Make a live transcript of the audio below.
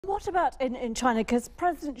What about in China? Because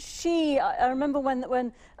President Xi, I remember when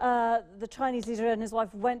the Chinese leader and his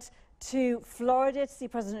wife went to Florida to see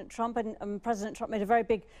President Trump, and President Trump made a very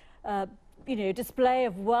big display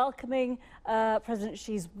of welcoming President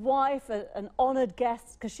Xi's wife, an honoured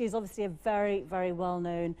guest, because she's obviously a very, very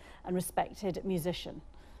well-known and respected musician.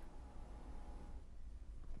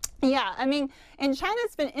 Yeah, I mean, in China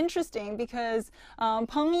it's been interesting because Peng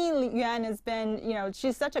Liyuan has been,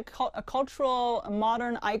 she's such a cultural,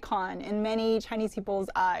 modern icon in many Chinese people's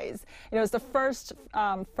eyes. It's the first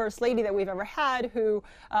first lady that we've ever had who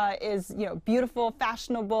is, beautiful,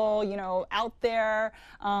 fashionable, out there.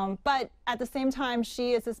 But at the same time,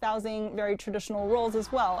 she is espousing very traditional roles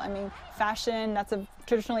as well. I mean, fashion, that's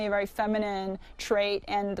traditionally a very feminine trait,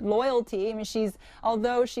 and loyalty. I mean,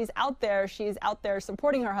 although she's out there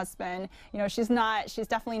supporting her husband. She's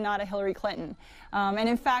definitely not a Hillary Clinton. And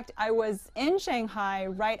in fact, I was in Shanghai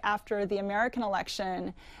right after the American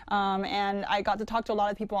election, and I got to talk to a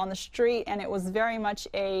lot of people on the street, and it was very much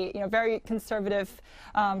a very conservative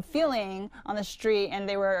feeling on the street, and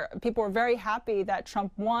people were very happy that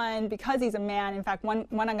Trump won because he's a man. In fact, one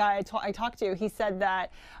guy I talked to, he said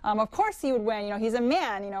that of course he would win. He's a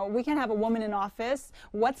man. We can't have a woman in office.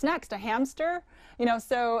 What's next? A hamster?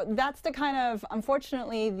 So that's the kind of,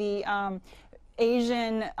 unfortunately, the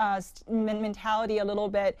Asian mentality a little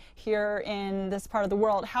bit here in this part of the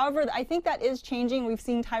world. However, I think that is changing. We've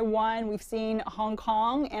seen Taiwan, we've seen Hong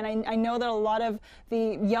Kong, and I know that a lot of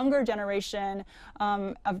the younger generation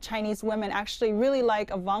of Chinese women actually really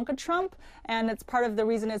like Ivanka Trump, and it's part of the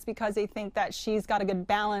reason is because they think that she's got a good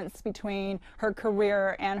balance between her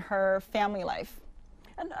career and her family life.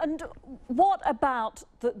 And what about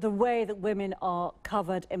the way that women are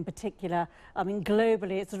covered in particular? I mean,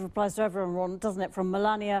 globally, it sort of applies to everyone, doesn't it, from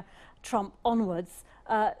Melania Trump onwards?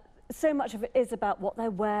 So much of it is about what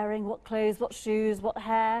they're wearing, what clothes, what shoes, what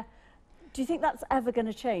hair. Do you think that's ever going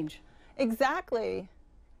to change? Exactly.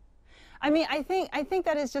 I mean, I think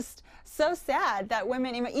that is just so sad that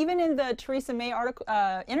women, even in the Theresa May article,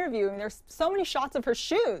 interview, there's so many shots of her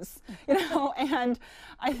shoes, and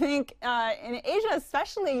I think in Asia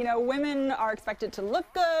especially, women are expected to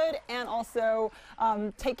look good and also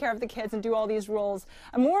take care of the kids and do all these roles.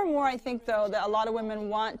 And more, I think, though, that a lot of women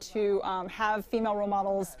want to have female role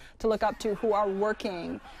models to look up to who are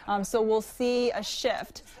working. So we'll see a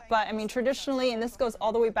shift. But I mean, traditionally, and this goes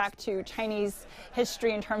all the way back to Chinese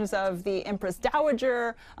history in terms of the Empress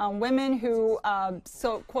Dowager, women who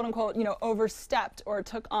so quote unquote overstepped or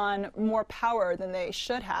took on more power than they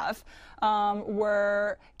should have,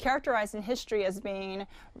 were characterized in history as being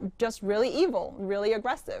just really evil, really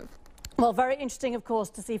aggressive. Well, very interesting, of course,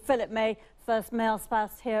 to see Philip May, first male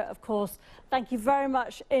spouse here, of course. Thank you very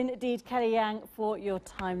much indeed, Kelly Yang, for your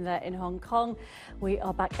time there in Hong Kong. We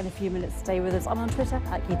are back in a few minutes. Stay with us. I'm on Twitter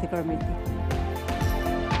 @KeithaGurumuthu.